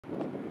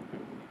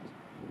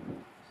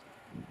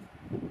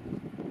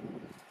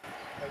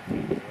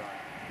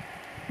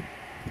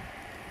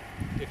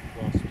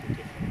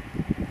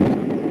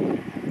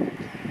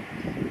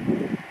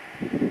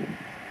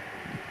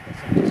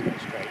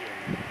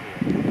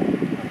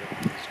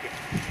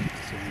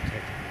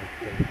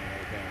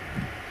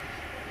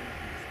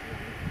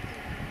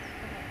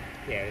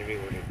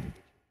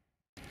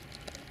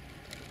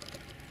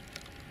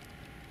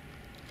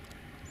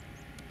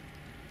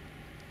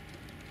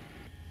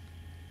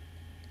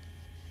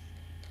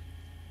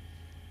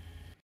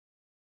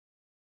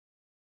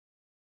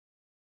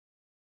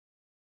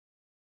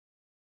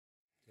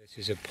This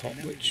is a pot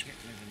which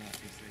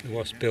the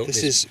wasp built.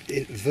 This is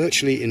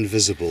virtually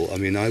invisible. I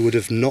mean, I would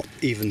have not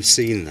even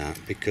seen that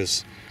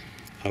because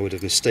I would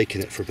have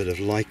mistaken it for a bit of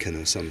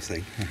lichen or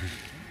something.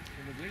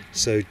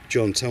 So,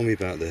 John, tell me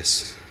about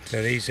this.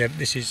 So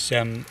this is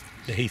the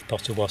Heath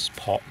Potter Wasp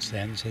pots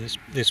then. So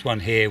this one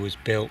here was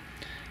built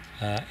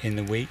in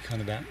the week on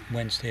about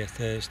Wednesday or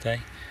Thursday.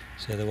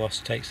 So the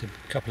wasp takes a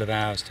couple of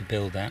hours to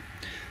build that,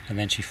 and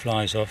then she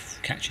flies off,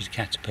 catches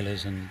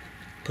caterpillars and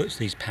puts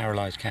these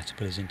paralysed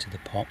caterpillars into the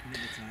pot.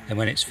 And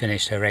when it's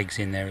finished, her egg's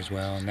in there as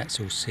well, and that's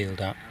all sealed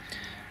up.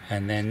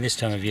 And then this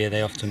time of year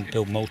they often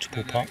build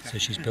multiple pots, so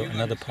she's built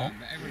another pot,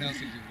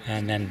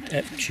 and then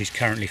she's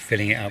currently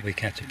filling it up with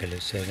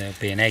caterpillars. So there'll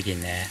be an egg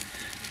in there,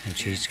 and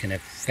she's going to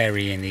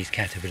ferry in these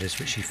caterpillars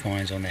which she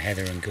finds on the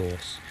heather and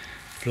gorse,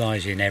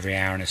 flies in every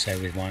hour or so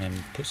with one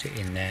and puts it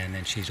in there, and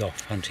then she's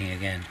off hunting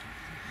again.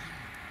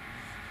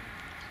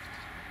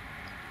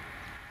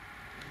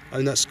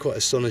 And that's quite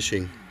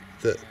astonishing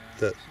that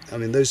I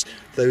mean,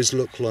 those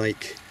look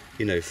like,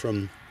 you know,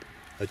 from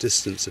a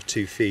distance of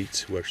 2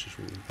 feet, which is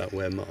about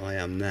where I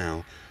am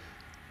now,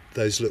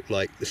 those look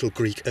like little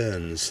Greek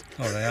urns.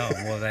 Oh, they are.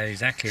 Well, they're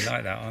exactly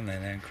like that, aren't they?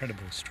 They're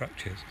incredible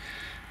structures.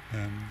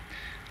 And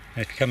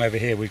if you come over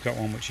here, we've got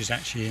one which is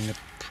actually in the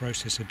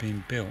process of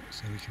being built,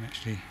 so we can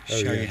actually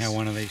show you how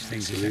one of these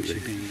things is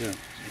actually being built. So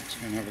let's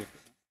go and have a look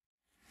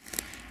at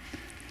that.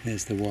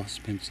 There's the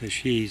wasp, and so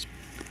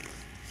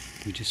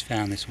we just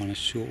found this one a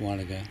short while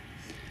ago.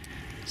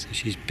 So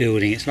she's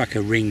building, it's like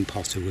a ring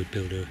potter would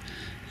build a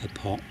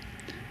pot,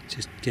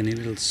 just getting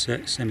little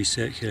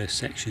semicircular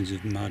sections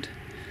of mud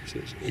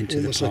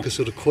into the pot. Almost like a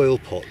sort of coil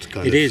pot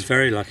kind of. It is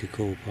very like a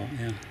coil pot,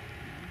 yeah.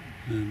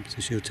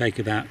 So she'll take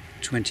about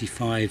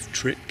 25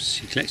 trips.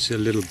 She collects a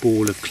little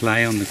ball of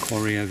clay on the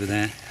quarry over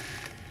there,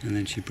 and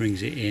then she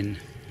brings it in,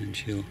 and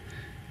so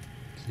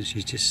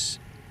she's just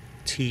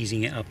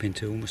teasing it up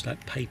into almost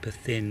like paper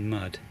thin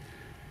mud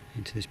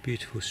into this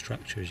beautiful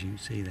structure, as you can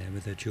see there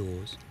with her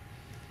jaws.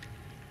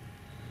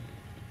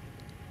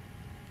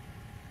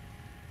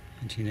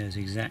 And she knows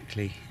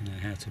exactly,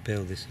 how to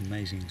build this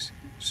amazing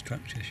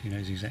structure. She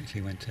knows exactly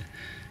when to,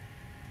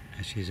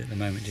 as she's at the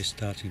moment just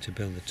starting to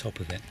build the top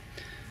of it.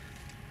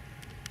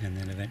 And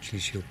then eventually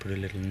she'll put a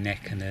little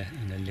neck and a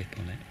lip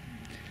on it.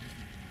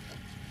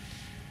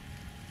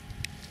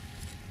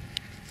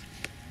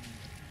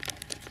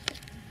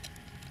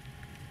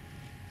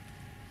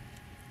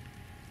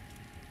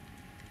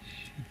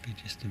 Should be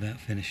just about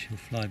finished. She'll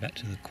fly back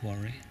to the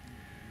quarry.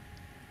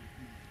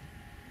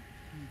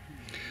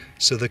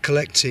 So they're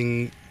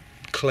collecting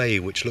clay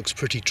which looks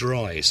pretty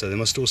dry, so they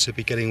must also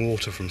be getting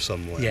water from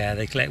somewhere. Yeah,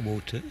 they collect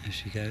water as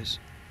she goes.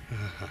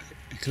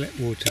 They collect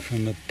water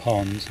from the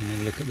ponds, and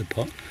they look at the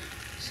pot.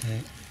 So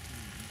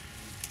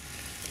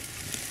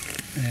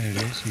there it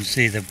is. You can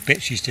see the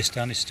bit she's just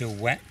done is still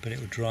wet, but it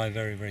will dry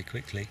very, very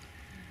quickly.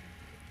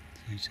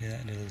 So you see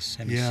that little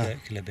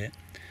semicircular bit.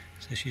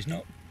 So she's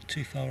not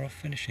too far off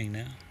finishing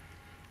now.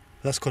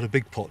 That's quite a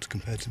big pot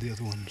compared to the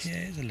other ones. Yeah,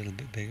 it's a little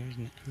bit bigger,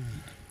 isn't it?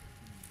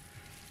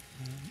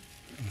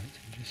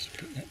 Right, just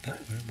put that back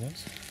where it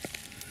was.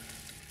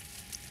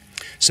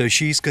 So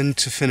she's going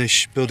to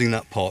finish building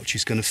that pot.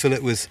 She's going to fill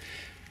it with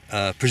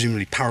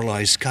presumably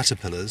paralysed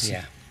caterpillars.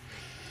 Yeah.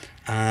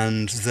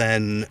 And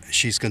then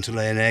she's going to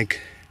lay an egg.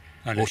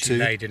 Oh, no, she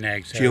laid an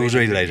egg. So she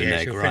already laid an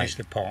egg, she'll right. finish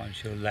the pot and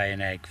she'll lay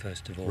an egg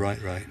first of all. Right.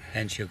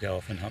 Then she'll go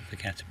off and hunt for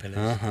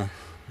caterpillars.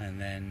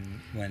 And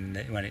then when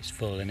it's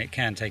full, and it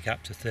can take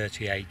up to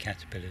 38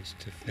 caterpillars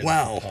to fill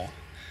the pot,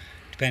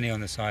 depending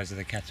on the size of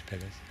the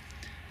caterpillars.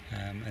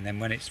 And then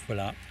when it's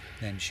full up,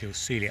 then she'll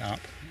seal it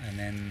up, and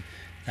then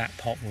that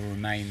pot will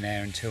remain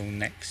there until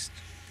next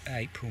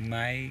April,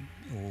 May,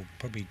 or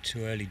probably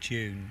to early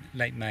June,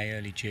 late May,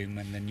 early June,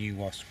 when the new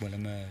wasp will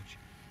emerge.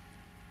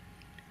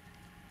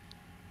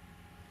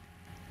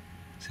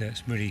 So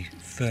it's really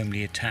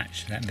firmly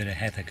attached to that bit of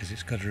heather because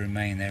it's got to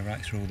remain there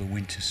right through all the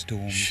winter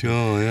storms.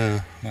 Sure,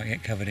 yeah. Might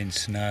get covered in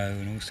snow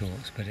and all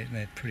sorts, but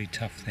they're pretty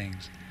tough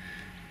things.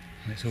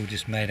 And it's all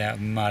just made out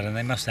of mud, and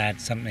they must add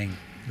something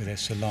with their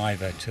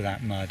saliva to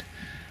that mud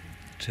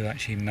to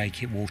actually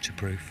make it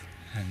waterproof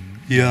and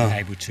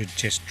able to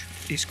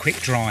it's quick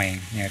drying.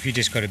 If you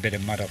just got a bit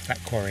of mud off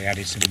that quarry,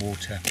 added some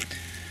water,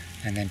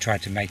 and then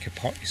tried to make a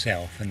pot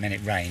yourself, and then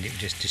it rained, it would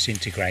just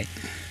disintegrate.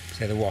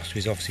 So the wasp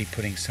is obviously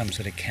putting some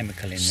sort of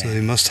chemical in there. So they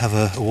must have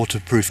a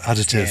waterproof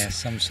additive. Yeah,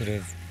 some sort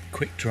of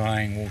quick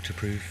drying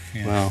waterproof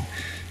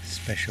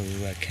special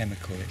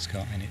chemical it's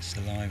got in its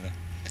saliva.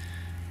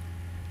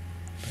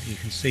 But you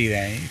can see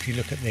there, if you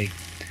look at the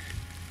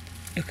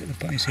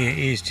pot, you see it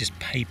is just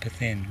paper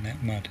thin,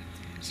 that mud.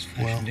 It's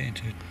fashioned it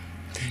into.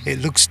 It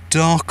looks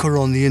darker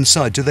on the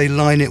inside. Do they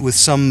line it with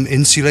some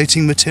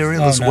insulating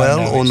material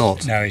or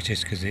not? No, it's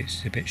just because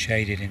it's a bit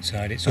shaded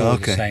inside. It's all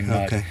the same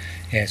mud. Okay.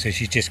 Yeah, so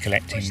she's just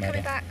collecting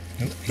mud.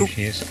 Oh, here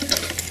she is.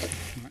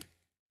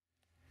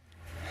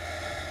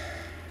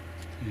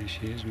 There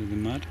she is with the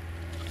mud.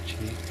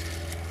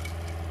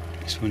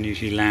 This one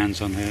usually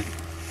lands on her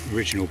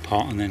original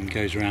pot and then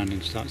goes around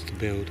and starts to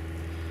build.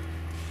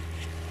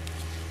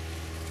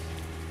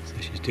 So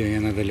she's doing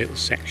another little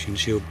section.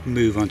 She'll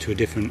move on to a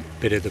different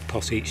bit of the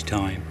pot each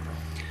time,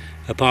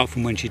 apart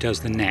from when she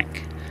does the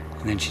neck,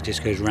 and then she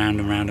just goes round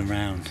and round and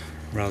round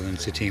rather than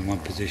sitting in one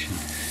position.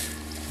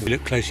 If you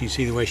look closely, you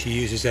see the way she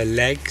uses her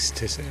legs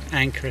to sort of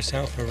anchor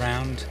herself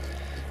around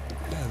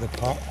the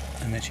pot,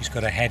 and then she's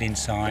got her head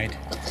inside,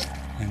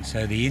 and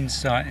so the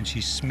inside, and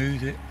she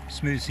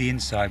smooths the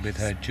inside with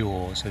her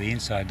jaw, so the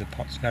inside of the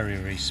pot's very,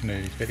 very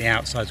smooth, but the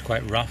outside's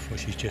quite rough, where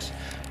she's just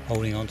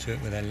holding onto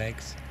it with her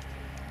legs.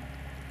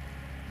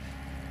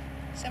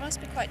 So it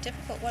must be quite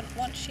difficult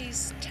once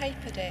she's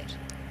tapered it.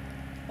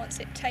 Once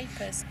it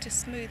tapers, to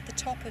smooth the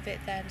top of it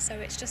then, so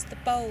it's just the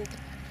bulb.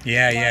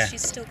 Yeah.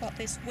 She's still got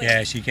this width.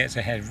 Yeah, she gets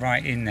her head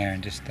right in there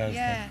and just does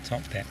the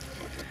top bit.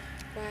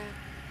 Wow.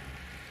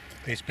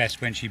 But it's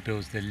best when she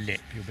builds the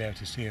lip, you'll be able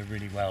to see her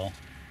really well,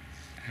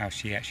 how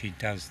she actually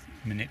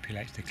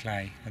manipulates the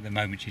clay. At the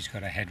moment she's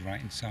got her head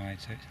right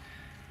inside, so it's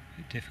a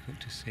bit difficult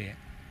to see it.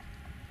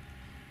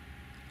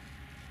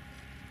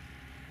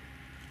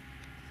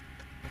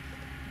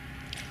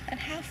 And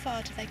how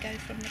far do they go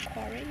from the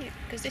quarry?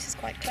 Because this is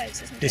quite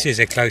close, isn't it? This is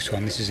a close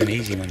one. This is an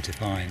easy one to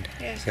find.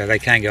 Yeah. So they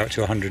can go up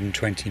to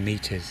 120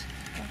 metres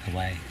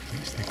away.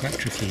 They're quite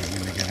tricky when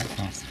they go that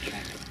far.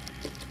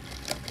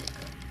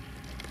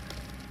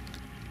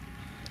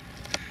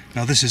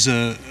 Now this is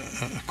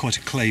quite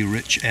a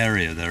clay-rich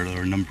area. There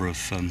are a number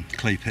of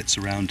clay pits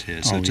around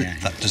here. So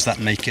does that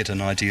make it an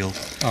ideal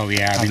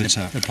habitat? I mean,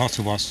 the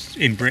potter wasp,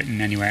 in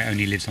Britain anyway, it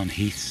only lives on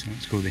heaths.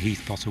 It's called the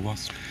Heath Potter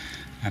Wasp.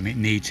 It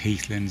needs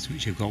heathlands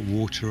which have got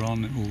water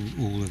on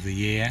all of the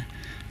year,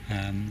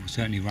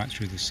 certainly right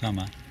through the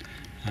summer,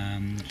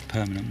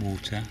 permanent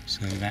water,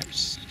 so that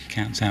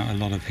counts out a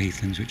lot of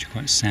heathlands which are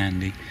quite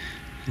sandy,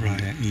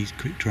 right. And needs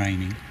quick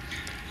draining.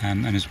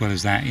 And as well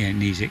as that, it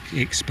needs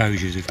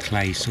exposures of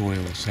clay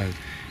soil. So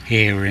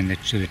here we're in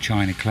the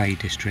China clay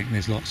district,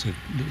 there's lots of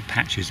little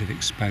patches of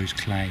exposed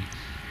clay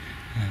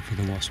for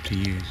the wasp to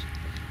use.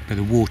 But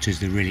the water is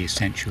the really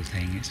essential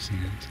thing.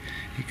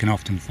 It can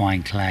often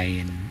find clay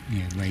in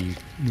where you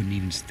wouldn't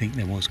even think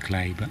there was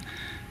clay, but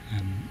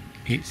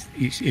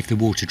if the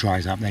water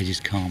dries up, they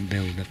just can't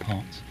build the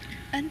pots.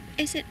 And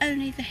is it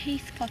only the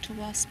Heath Potter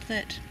Wasp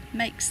that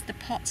makes the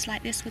pots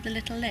like this with the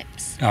little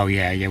lips? Oh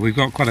yeah. We've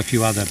got quite a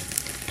few other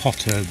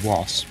potter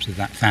wasps of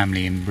that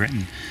family in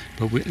Britain,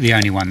 but the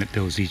only one that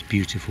builds these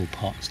beautiful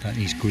pots, like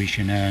these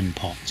Grecian urn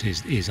pots,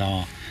 is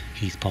our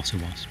Heath Potter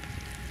Wasp.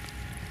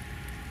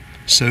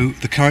 So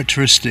the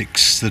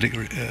characteristics that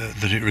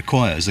it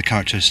requires, the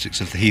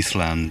characteristics of the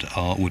heathland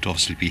would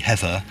obviously be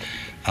heather,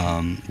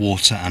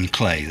 water and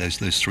clay, those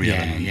three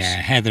elements.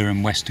 Yeah, heather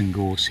and western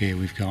gorse here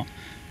we've got.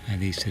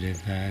 These sort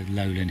of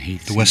lowland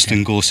heaths. The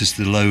western gorse is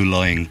the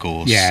low-lying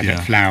gorse. Yeah,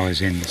 that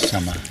flowers in the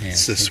summer. Yeah,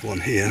 it's this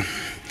one here,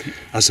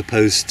 as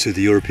opposed to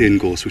the European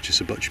gorse, which is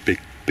a much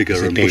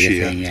bigger and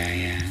bushier. Thing,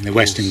 yeah. The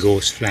western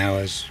gorse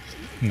flowers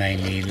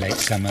mainly in late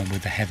summer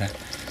with the heather.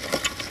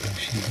 So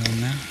she's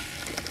on now.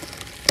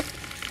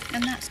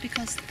 And that's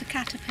because the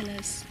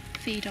caterpillars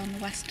feed on the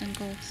western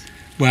gorse.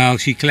 Well,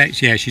 she collects.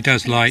 Yeah, she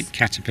does like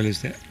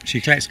caterpillars. She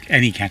collects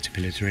any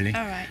caterpillars really.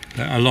 All right.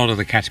 But a lot of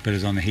the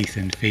caterpillars on the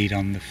heathland feed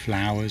on the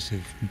flowers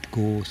of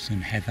gorse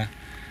and heather.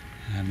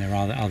 There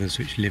are others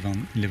which live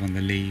on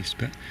the leaves,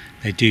 but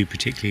they do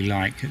particularly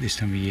like at this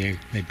time of year.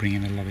 They bring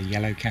in a lot of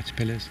yellow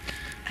caterpillars.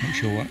 Not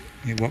sure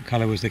what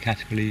colour was the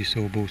caterpillar you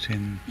saw brought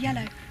in.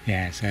 Yellow.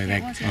 Yeah, so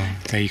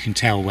so you can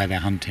tell where they're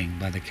hunting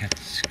by the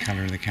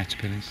colour of the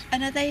caterpillars.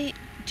 And are they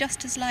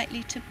just as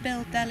likely to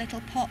build their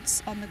little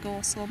pots on the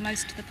gorse, or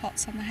most of the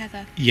pots on the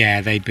heather?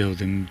 Yeah, they build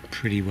them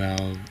pretty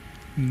well.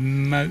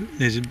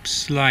 There's a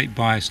slight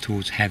bias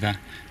towards heather,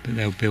 but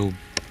they'll build,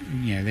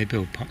 they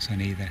build pots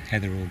on either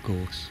heather or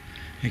gorse.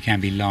 It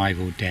can be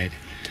live or dead,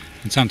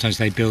 and sometimes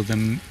they build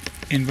them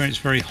in when it's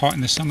very hot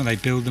in the summer. They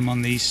build them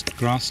on these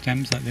grass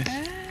stems like this,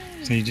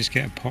 so you just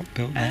get a pot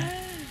built there.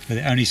 But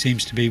it only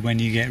seems to be when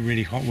you get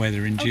really hot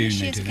weather in June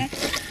they do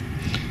it.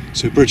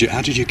 So Brigit,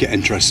 how did you get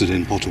interested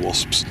in potter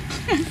wasps?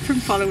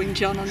 From following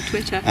John on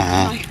Twitter,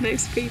 like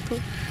most people.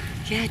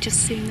 Yeah,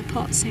 just seeing the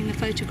pots, seeing the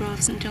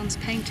photographs and John's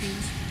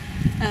paintings.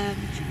 I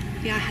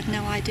had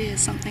no idea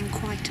something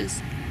quite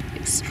as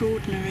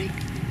extraordinary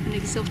and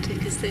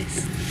exotic as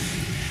this.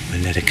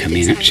 We'll let her come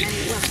in actually.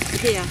 Well,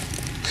 here.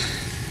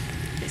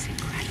 It's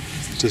incredible.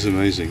 It is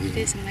amazing. It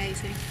is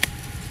amazing.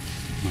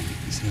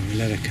 Right, so we'll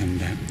let her come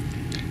down.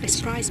 It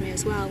surprised me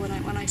as well when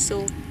I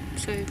saw.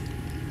 So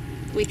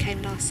we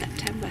came last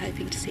September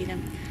hoping to see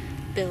them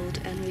build,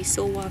 and we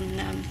saw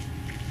one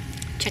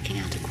checking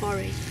out a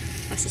quarry.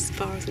 That's as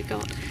far as we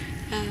got.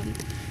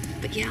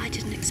 But yeah, I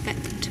didn't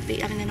expect them to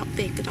be. I mean, they're not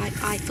big, but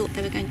I thought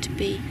they were going to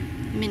be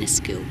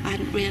minuscule. I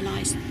hadn't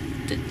realised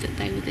that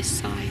they were this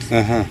size.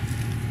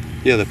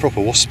 Yeah, they're proper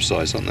wasp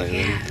size, aren't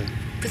they? Yeah,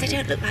 because they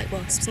don't look like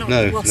wasps. Not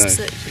the wasps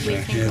that we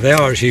think. Yeah, they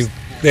are actually.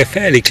 They're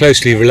fairly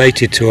closely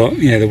related to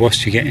the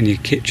wasps you get in your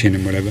kitchen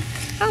and whatever.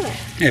 Are they?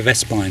 Yeah,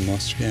 vespine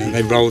wasps. Yeah,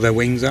 they roll their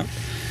wings up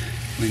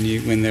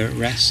when they're at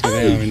rest. So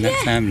they are in that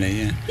family.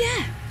 Yeah.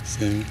 Yeah.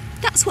 So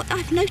that's what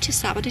I've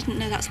noticed. That I didn't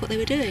know that's what they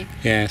were doing.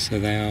 Yeah, so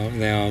they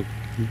are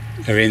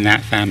are in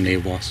that family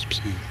of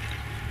wasps.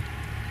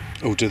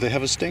 Oh, do they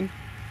have a sting?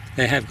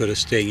 They have got a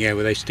sting, yeah.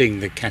 Well, they sting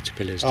the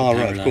caterpillars to Oh,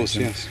 right, of paralyse course,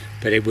 them. yes.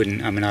 But it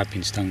wouldn't. I mean, I've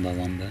been stung by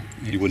one,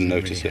 but You wouldn't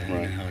notice really, it,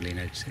 right? I hardly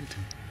notice it.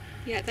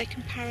 Yeah, they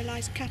can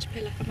paralyse a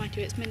caterpillar. Mind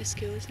you, it's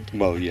minuscule, isn't it?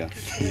 Well, yeah.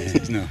 Yeah,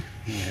 it's not.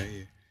 Yeah,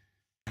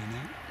 yeah.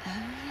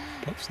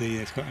 Pops the.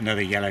 It's got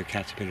another yellow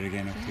caterpillar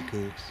again off the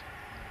course,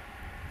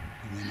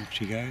 and then off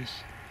she goes.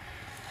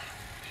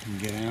 She can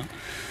get out.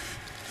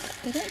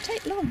 They don't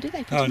take long, do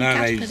they? Oh no,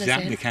 they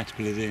zap the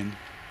caterpillars in.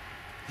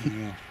 And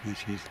they're off. Then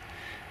she's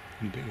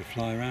in a bit of a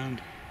fly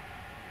around,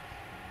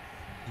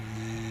 and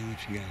then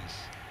off she goes.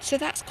 So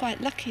that's quite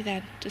lucky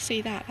then to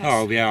see that.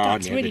 Oh yeah,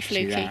 that's hardly really ever see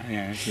fluky. that.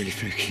 Yeah, it's really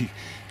fluky.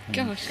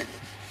 Gosh.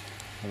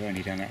 I've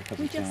only done that a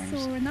couple We of just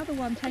times. saw another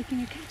one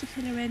taking a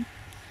caterpillar in,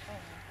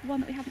 one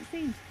that we haven't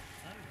seen.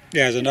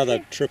 Yeah, there's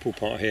another triple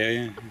pot here,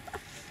 yeah.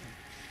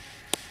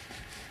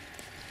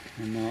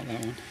 I'll mark that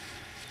one.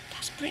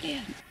 That's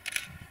brilliant.